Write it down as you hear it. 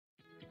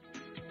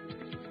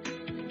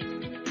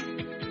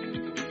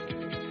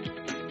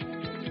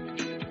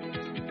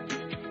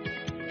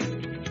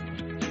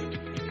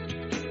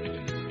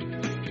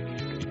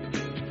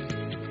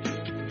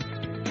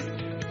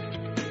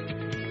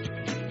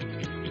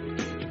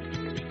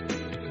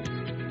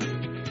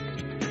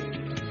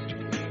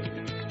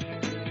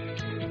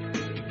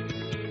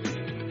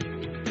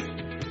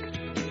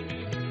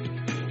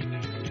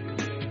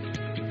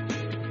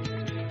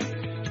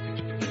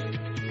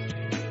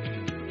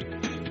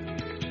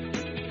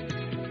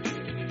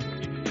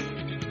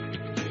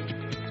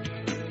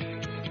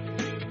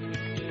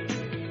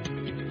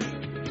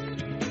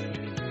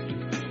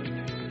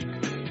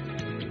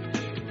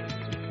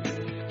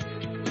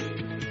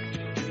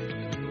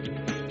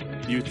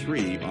You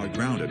three are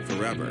grounded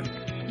forever.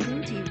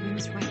 Go to your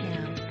rooms right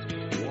now.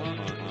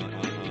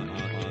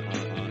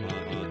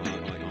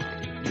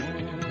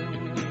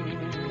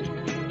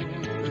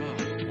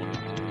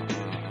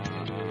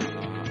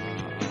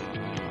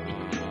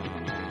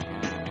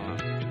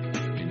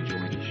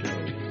 Enjoy the show.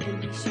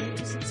 And be sure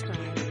to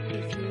subscribe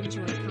if you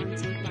enjoy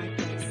content like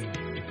this.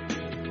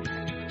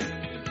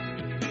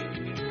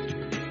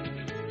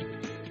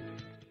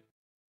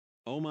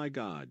 Oh my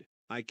god,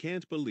 I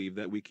can't believe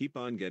that we keep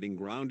on getting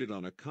grounded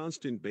on a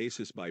constant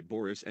basis by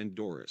Boris and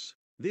Doris.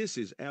 This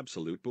is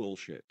absolute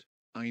bullshit.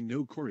 I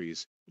know,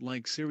 Coris,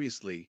 like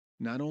seriously,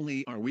 not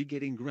only are we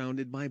getting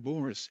grounded by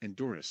Boris and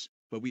Doris,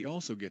 but we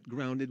also get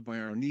grounded by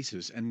our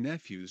nieces and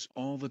nephews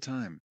all the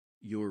time.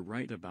 You're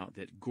right about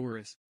that,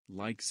 Goris.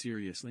 Like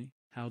seriously,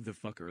 how the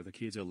fuck are the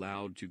kids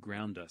allowed to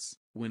ground us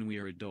when we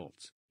are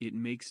adults? It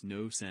makes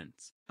no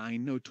sense. I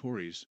know,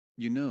 Toris,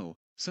 you know,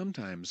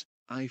 sometimes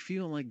I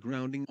feel like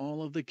grounding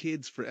all of the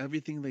kids for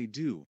everything they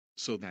do,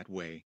 so that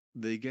way,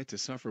 they get to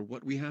suffer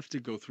what we have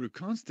to go through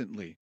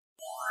constantly.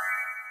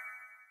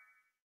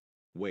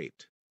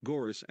 Wait,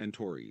 Goris and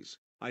Toris,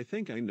 I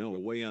think I know a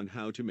way on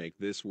how to make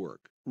this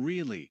work.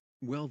 Really?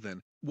 Well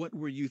then, what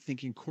were you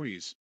thinking,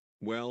 Coris?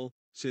 Well,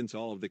 since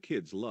all of the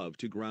kids love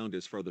to ground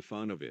us for the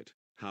fun of it,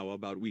 how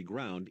about we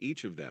ground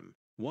each of them,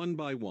 one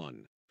by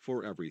one,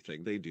 for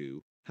everything they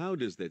do? How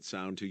does that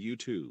sound to you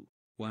two?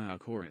 Wow,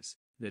 Coris,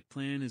 that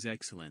plan is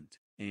excellent,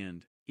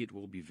 and it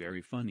will be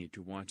very funny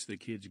to watch the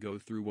kids go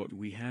through what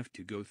we have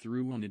to go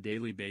through on a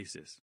daily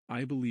basis.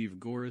 I believe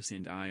Goris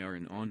and I are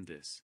in on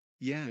this.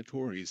 Yeah,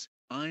 Toris,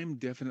 I'm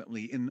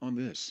definitely in on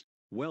this.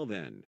 Well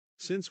then,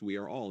 since we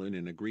are all in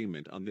an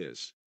agreement on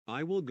this,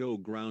 I will go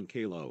ground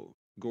Kalo.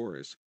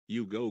 Goris,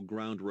 you go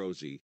ground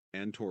Rosie,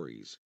 and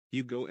Toris,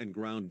 you go and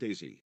ground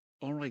Daisy.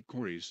 Alright,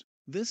 Coris,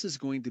 this is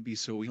going to be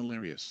so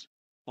hilarious.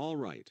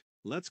 Alright,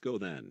 let's go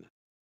then.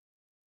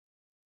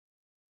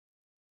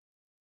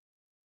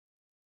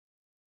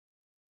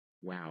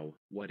 Wow,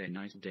 what a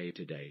nice day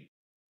today.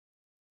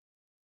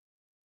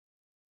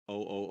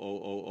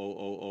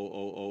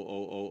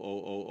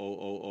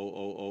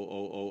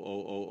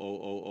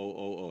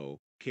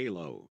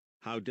 Kalo,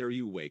 how dare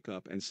you wake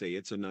up and say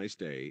it's a nice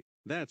day?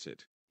 That's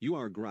it. You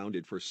are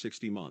grounded for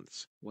 60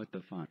 months. What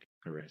the fuck,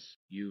 Coris?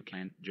 You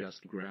can't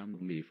just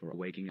ground me for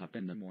waking up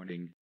in the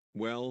morning.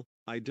 Well,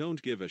 I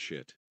don't give a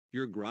shit.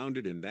 You're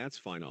grounded and that's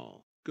fine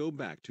all. Go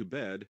back to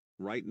bed,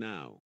 right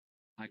now.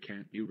 I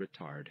can't, you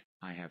retard.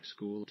 I have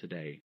school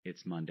today.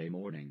 It's Monday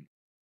morning.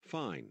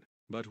 Fine,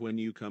 but when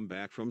you come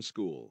back from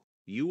school,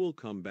 you will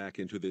come back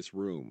into this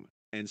room,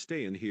 and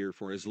stay in here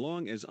for as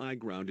long as I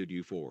grounded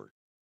you for.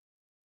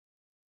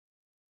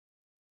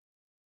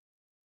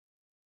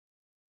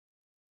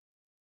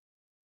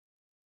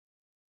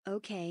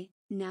 Okay,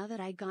 now that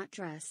I got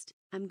dressed,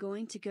 I'm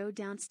going to go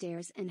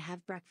downstairs and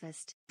have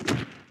breakfast.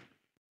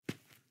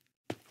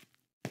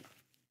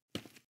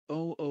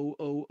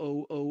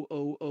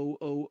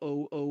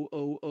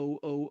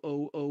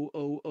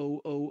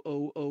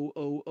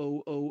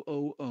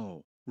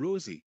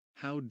 Rosie,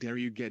 how dare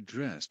you get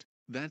dressed?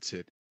 That's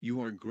it,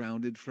 you are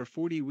grounded for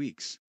 40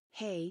 weeks.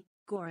 Hey,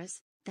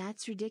 Goris,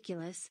 that's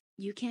ridiculous.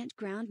 You can't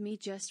ground me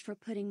just for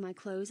putting my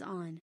clothes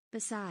on.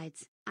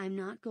 Besides, I'm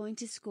not going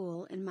to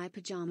school in my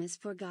pajamas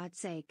for God's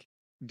sake.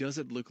 Does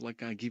it look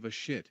like I give a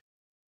shit?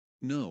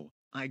 No,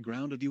 I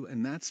grounded you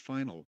and that's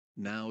final.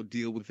 Now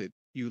deal with it,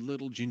 you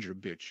little ginger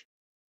bitch.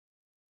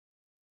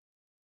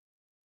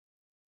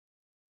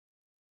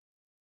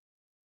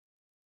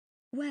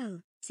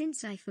 Well,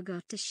 since I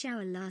forgot to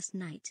shower last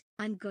night,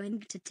 I'm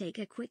going to take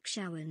a quick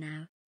shower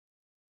now.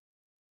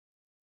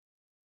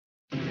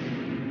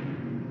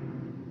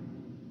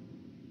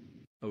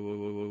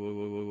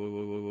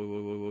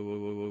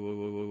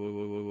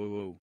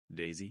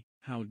 Daisy,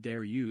 how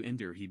dare you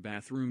enter the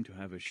bathroom to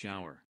have a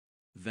shower?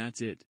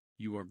 That's it,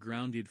 you are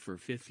grounded for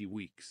 50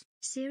 weeks.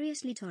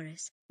 Seriously,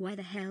 Toris, why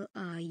the hell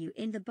are you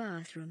in the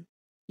bathroom?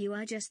 You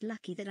are just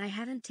lucky that I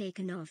haven't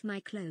taken off my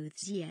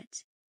clothes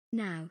yet.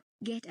 Now,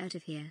 get out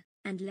of here,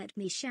 and let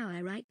me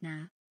shower right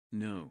now.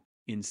 No,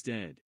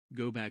 instead,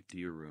 go back to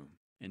your room,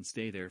 and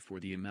stay there for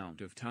the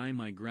amount of time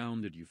I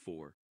grounded you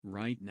for,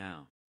 right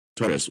now.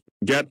 Toris,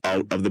 get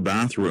out of the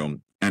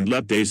bathroom, and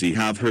let Daisy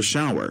have her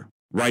shower,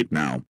 right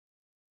now.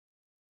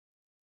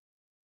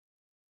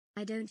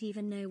 I don't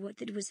even know what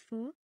that was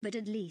for, but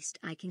at least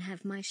I can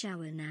have my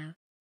shower now.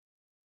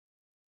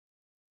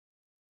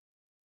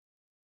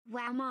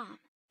 Wow, Mom,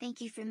 thank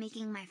you for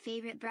making my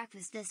favorite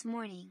breakfast this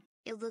morning.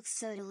 It looks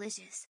so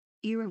delicious.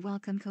 You're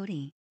welcome,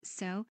 Cody.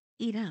 So,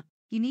 eat up.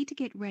 You need to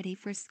get ready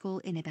for school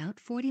in about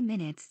 40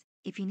 minutes.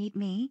 If you need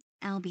me,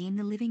 I'll be in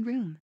the living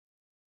room.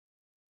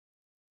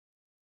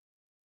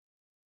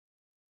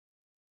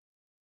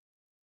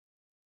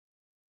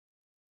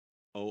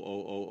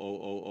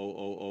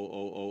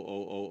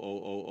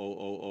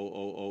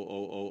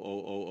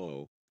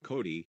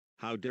 Cody,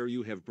 how dare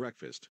you have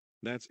breakfast?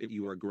 That's it,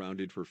 you are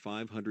grounded for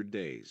 500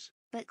 days.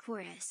 But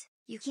Coris,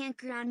 you can't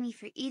ground me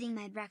for eating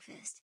my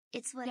breakfast.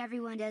 It's what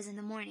everyone does in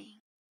the morning.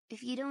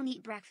 If you don't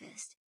eat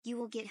breakfast,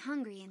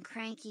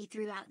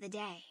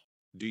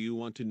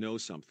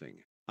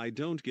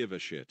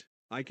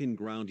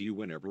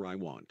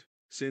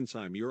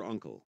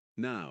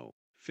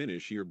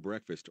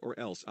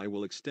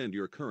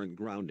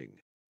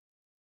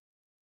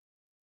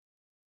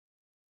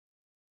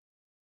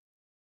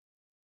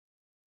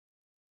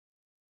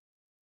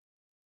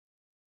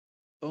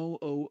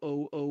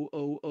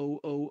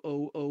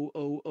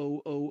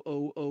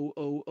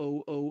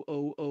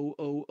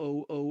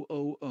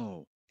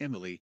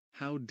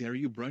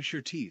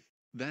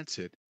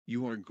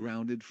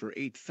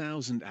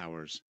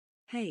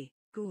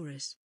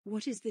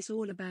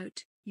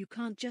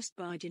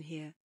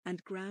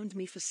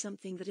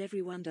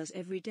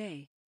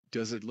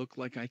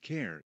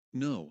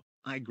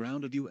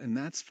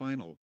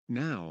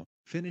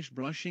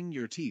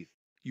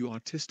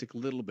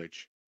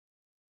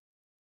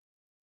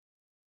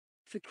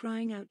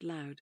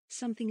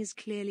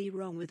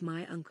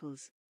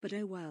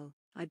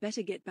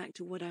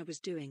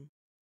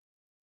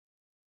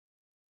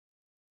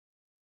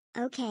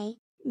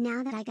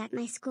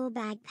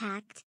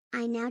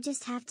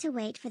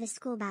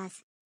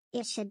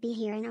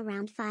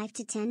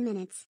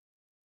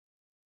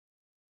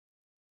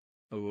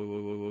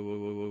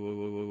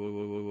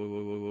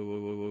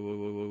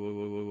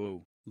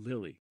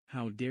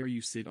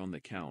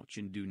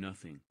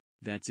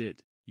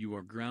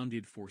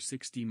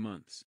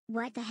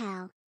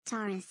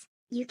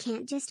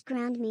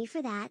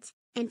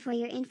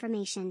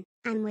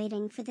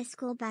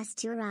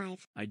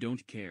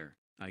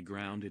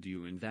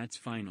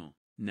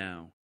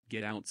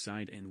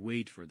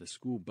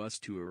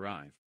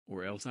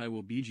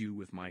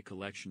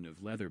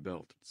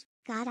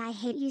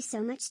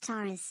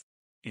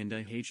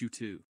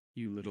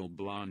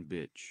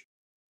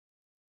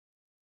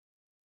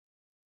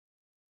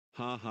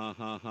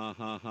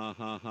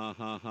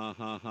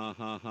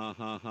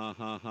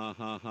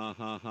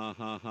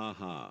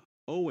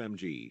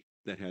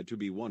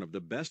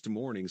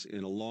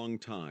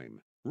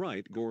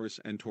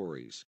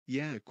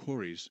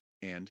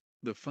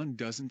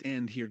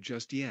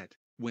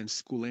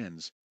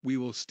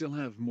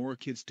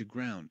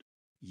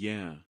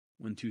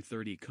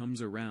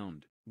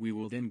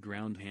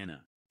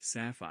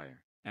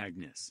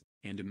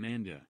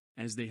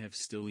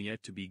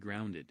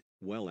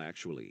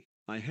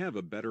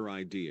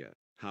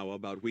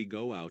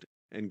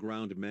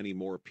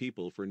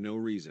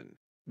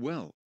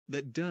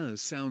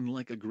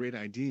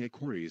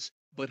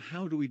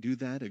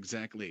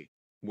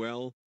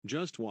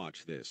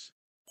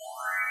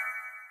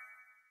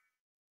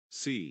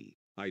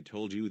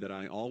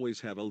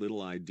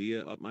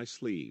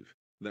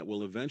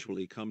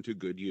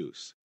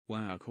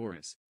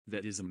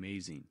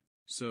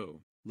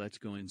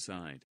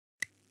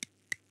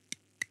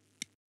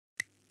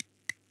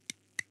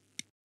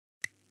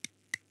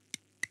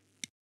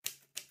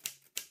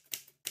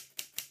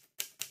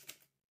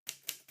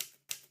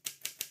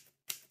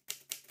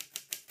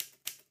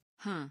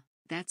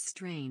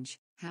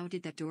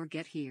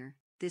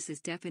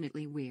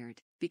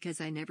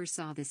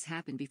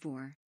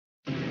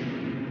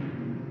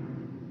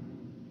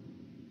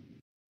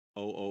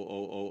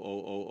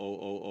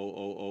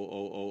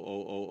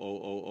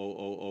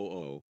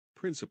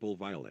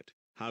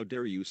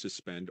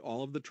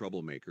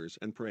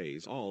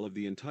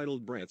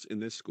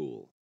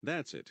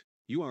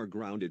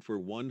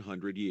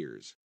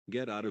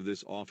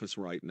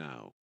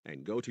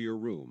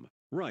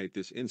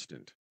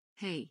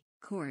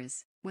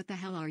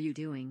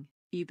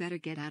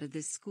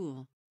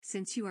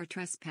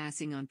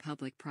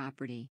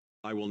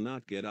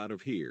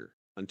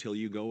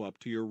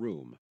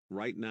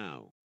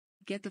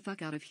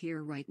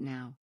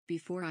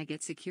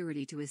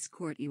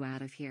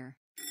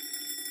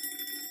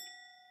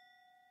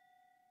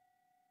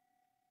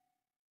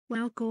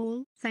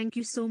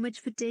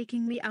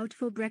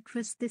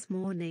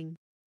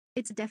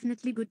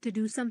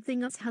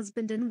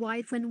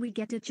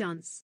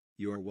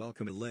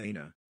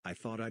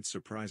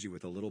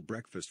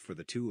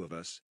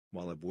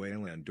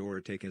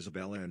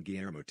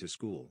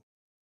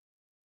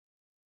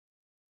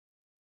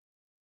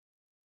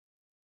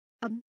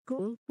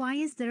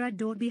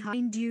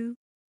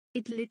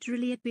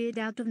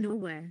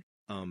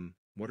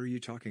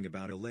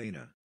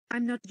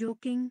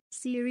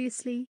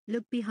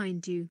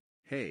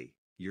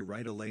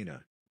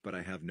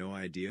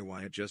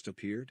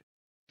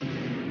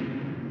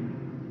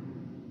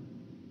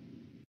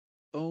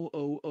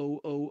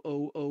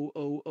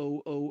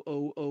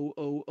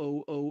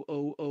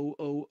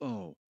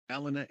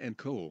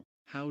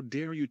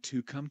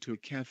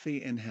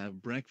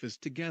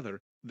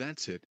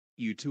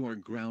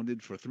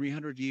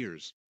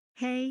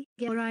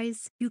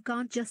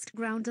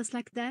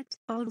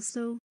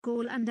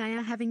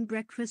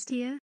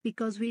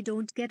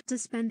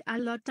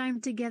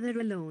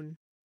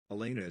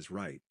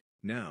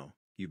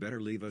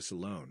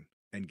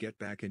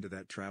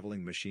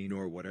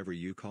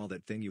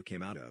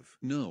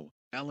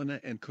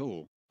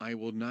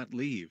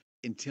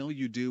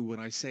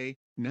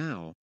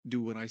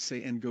 do what I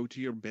say and go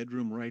to your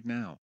bedroom right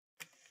now.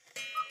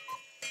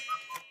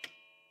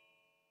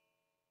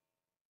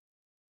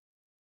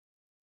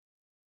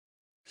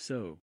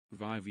 So,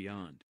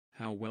 Vivian,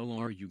 how well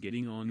are you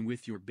getting on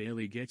with your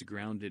Bailey Gets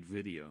Grounded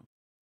video?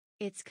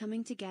 It's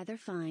coming together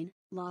fine,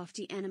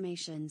 Lofty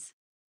Animations.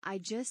 I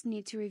just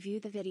need to review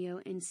the video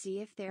and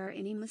see if there are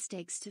any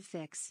mistakes to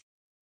fix.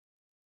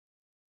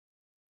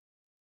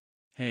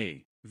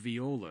 Hey,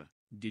 Viola,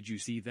 did you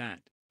see that?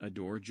 A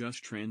door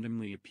just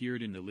randomly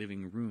appeared in the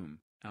living room,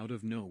 out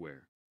of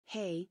nowhere.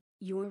 Hey,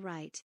 you're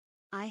right.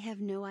 I have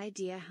no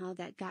idea how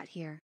that got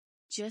here.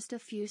 Just a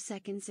few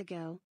seconds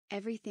ago,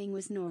 everything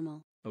was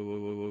normal.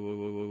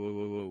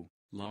 Oh,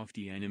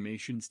 Lofty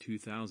Animations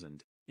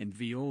 2000, and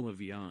Viola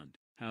Viand,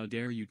 how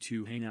dare you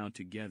two hang out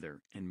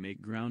together and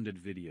make grounded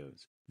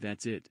videos?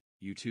 That's it,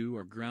 you two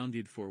are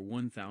grounded for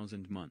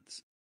 1000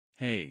 months.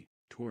 Hey,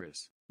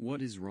 Toris,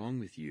 what is wrong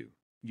with you?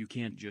 You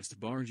can't just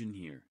barge in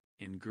here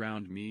and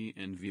ground me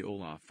and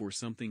Viola for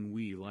something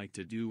we like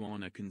to do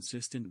on a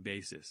consistent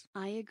basis.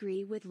 I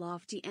agree with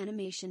Lofty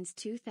Animations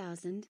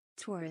 2000,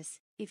 Taurus.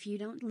 If you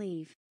don't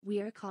leave, we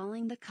are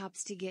calling the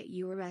cops to get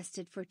you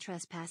arrested for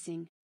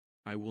trespassing.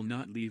 I will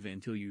not leave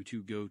until you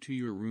two go to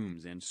your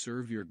rooms and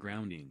serve your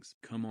groundings.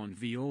 Come on,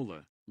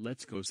 Viola,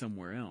 let's go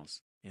somewhere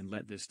else, and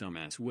let this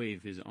dumbass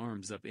wave his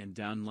arms up and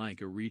down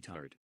like a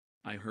retard.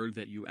 I heard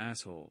that, you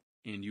asshole,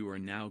 and you are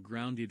now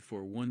grounded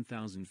for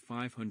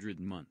 1500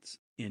 months,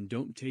 and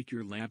don't take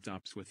your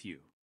laptops with you.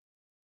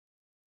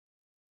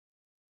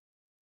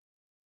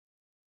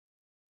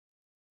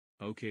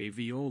 Okay,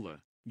 Viola,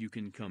 you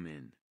can come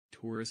in.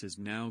 Taurus is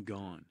now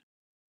gone.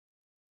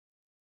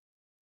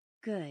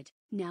 Good,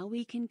 now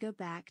we can go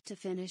back to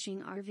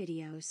finishing our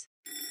videos.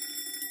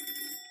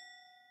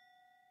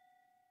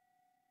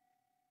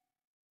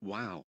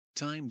 Wow,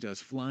 time does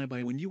fly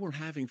by when you are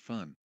having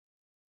fun.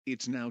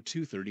 It's now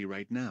 2:30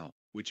 right now,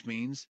 which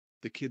means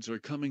the kids are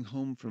coming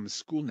home from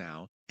school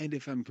now, and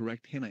if I'm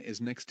correct, Hannah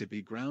is next to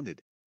be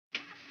grounded.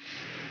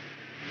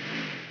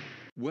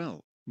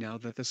 Well, now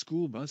that the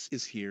school bus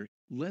is here,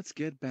 let's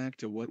get back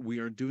to what we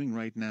are doing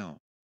right now.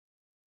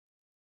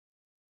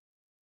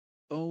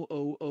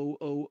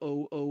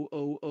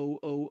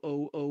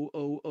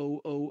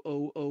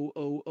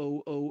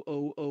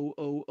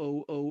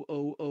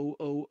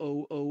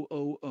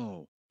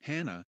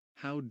 Hannah,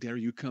 how dare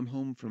you come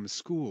home from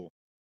school?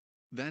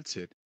 That's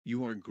it,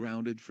 you are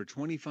grounded for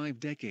 25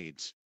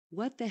 decades.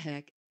 What the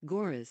heck,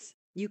 Goris?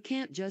 You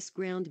can't just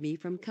ground me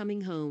from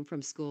coming home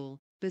from school.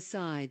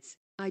 Besides,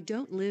 I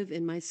don't live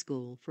in my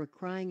school, for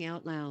crying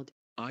out loud.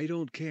 I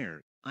don't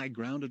care, I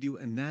grounded you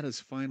and that is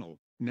final.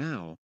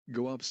 Now,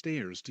 go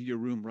upstairs to your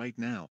room right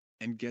now,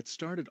 and get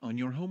started on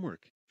your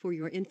homework. For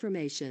your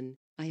information,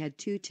 I had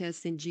 2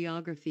 tests in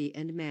geography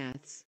and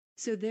maths,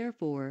 so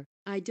therefore,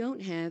 I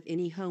don't have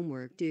any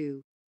homework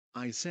due.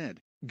 I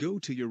said, go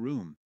to your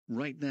room,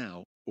 right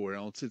now, or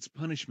else it's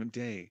punishment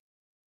day.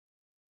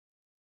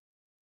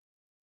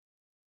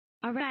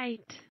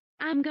 Alright,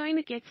 I'm going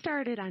to get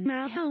started on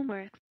my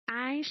homework.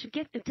 I should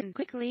get this done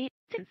quickly,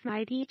 since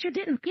my teacher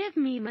didn't give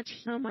me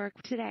much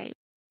homework today.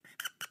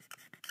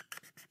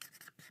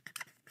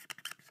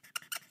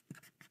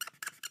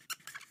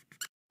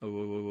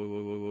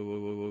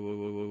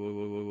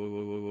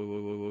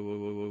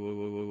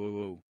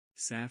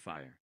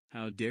 Sapphire,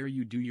 how dare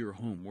you do your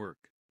homework?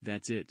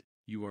 That's it,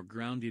 you are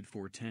grounded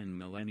for 10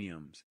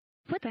 millenniums.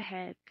 What the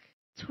heck?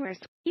 Taurus,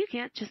 you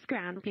can't just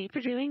ground me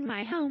for doing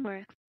my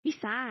homework.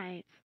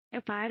 Besides,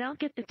 if I don't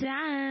get it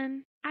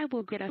done, I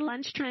will get a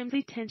lunchtime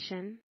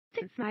detention,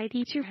 since my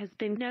teacher has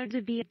been known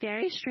to be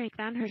very strict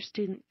on her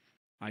students.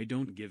 I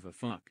don't give a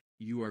fuck,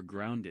 you are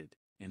grounded,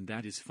 and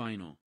that is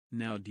final,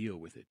 now deal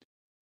with it.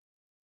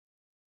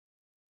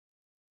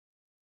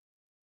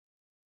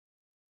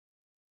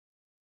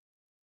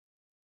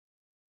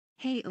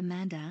 Hey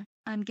Amanda,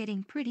 I'm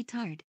getting pretty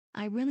tired.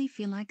 I really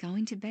feel like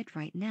going to bed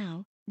right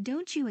now,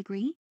 don't you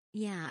agree?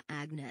 Yeah,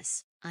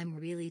 Agnes, I'm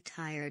really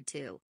tired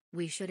too.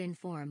 We should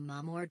inform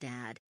Mom or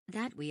Dad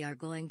that we are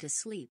going to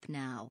sleep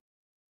now.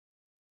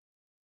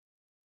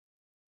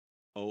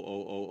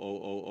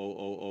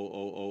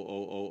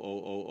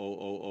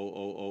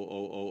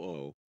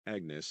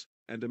 Agnes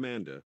and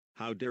Amanda,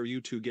 how dare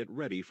you two get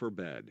ready for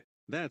bed?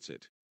 That's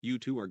it, you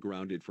two are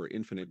grounded for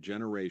infinite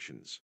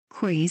generations.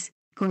 Coris,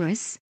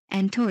 Goris,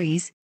 and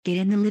Toris, get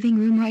in the living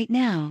room right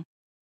now.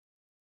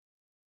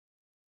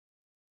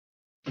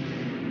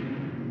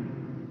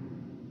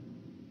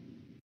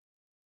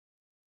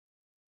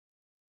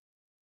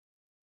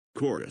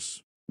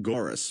 Coris,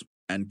 Goris,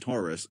 and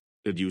Toris,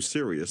 did you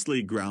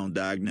seriously ground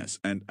Agnes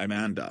and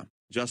Amanda,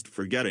 just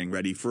for getting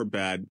ready for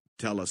bed?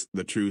 Tell us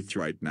the truth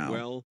right now.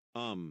 Well,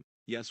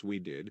 yes we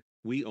did.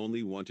 We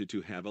only wanted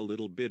to have a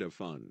little bit of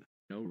fun.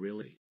 No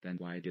really, then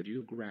why did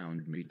you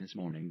ground me this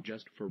morning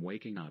just for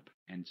waking up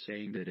and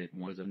saying that it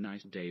was a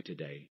nice day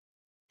today?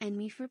 And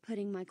me for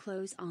putting my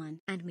clothes on.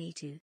 And me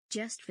too,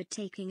 just for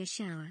taking a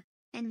shower.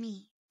 And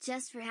me,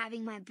 just for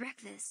having my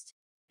breakfast.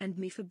 And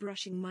me for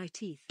brushing my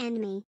teeth. And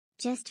me,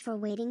 just for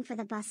waiting for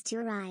the bus to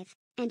arrive.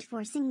 and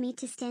forcing me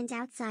to stand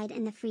outside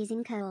in the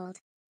freezing cold.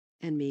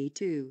 And me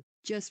too,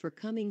 just for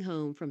coming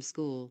home from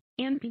school.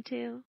 And me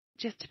too,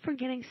 just for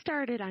getting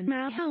started on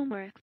my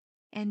homework.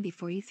 And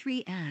before you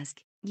three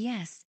ask,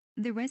 yes,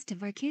 the rest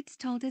of our kids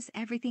told us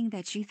everything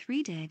that you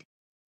three did.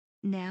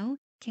 Now,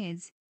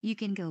 kids, you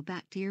can go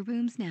back to your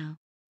rooms now.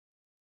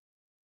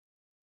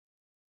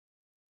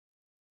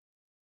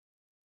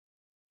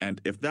 And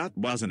if that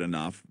wasn't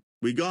enough,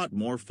 we got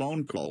more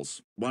phone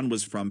calls. One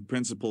was from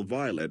Principal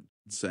Violet,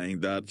 saying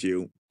that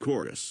you,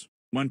 Coris,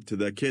 went to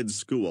the kids'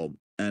 school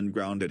and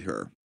grounded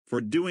her for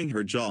doing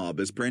her job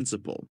as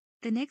principal.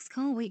 The next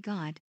call we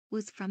got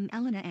was from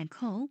Elena and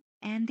Cole,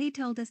 and they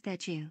told us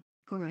that you,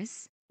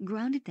 Coris,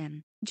 grounded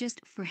them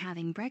just for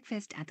having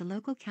breakfast at the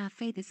local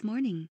cafe this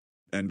morning.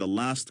 And the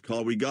last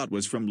call we got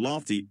was from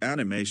Lofty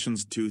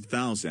Animations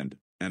 2000,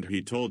 and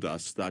he told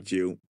us that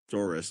you,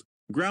 Doris,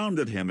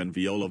 grounded him and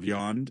Viola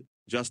Viand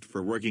just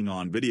for working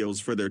on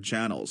videos for their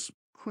channels.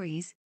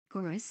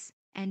 Goris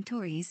and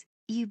Toris,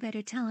 you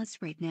better tell us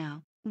right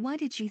now, why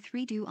did you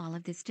three do all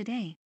of this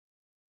today?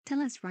 Tell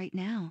us right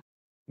now.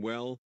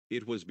 Well,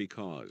 it was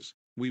because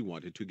we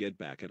wanted to get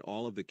back at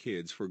all of the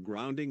kids for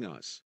grounding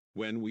us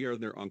when we are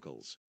their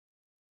uncles.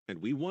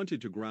 And we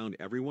wanted to ground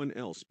everyone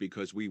else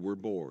because we were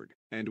bored,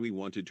 and we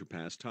wanted to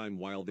pass time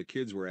while the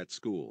kids were at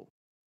school.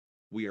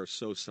 We are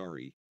so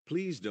sorry,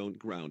 please don't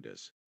ground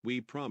us.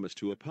 We promise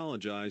to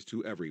apologize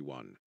to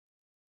everyone.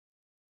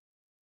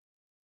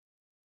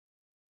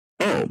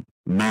 Oh,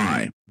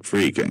 my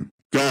freaking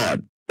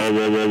God.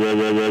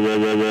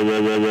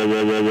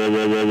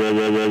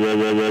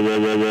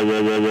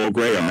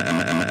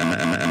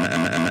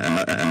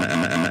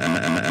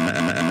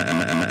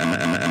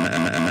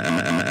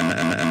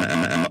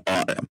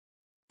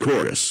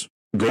 Coris,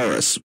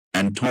 Goris,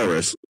 and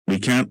Toris, we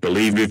can't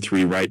believe you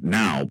three right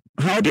now.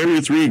 How dare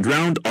you three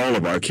ground all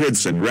of our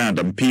kids and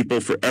random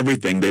people for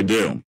everything they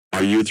do?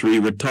 Are you three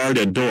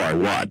retarded or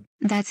what?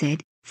 That's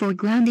it. For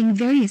grounding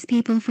various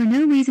people for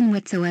no reason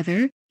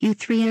whatsoever, you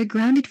three are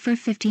grounded for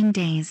 15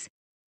 days.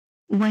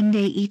 1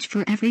 day each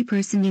for every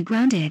person you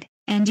grounded,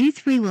 and you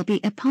three will be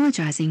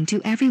apologizing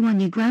to everyone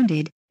you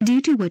grounded,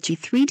 due to what you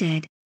three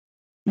did.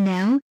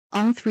 Now,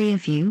 all three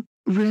of you,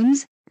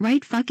 rooms,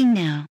 right fucking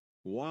now.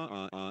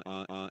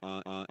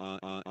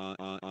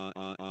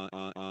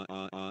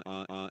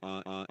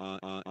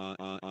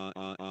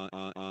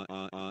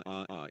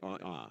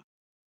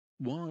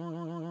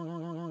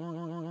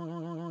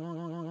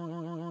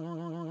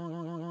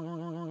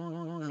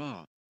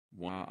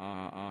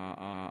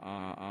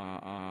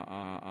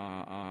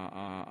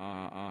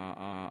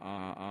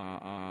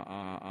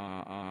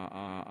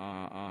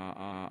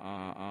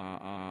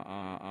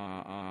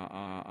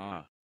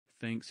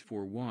 Thanks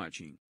for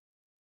watching.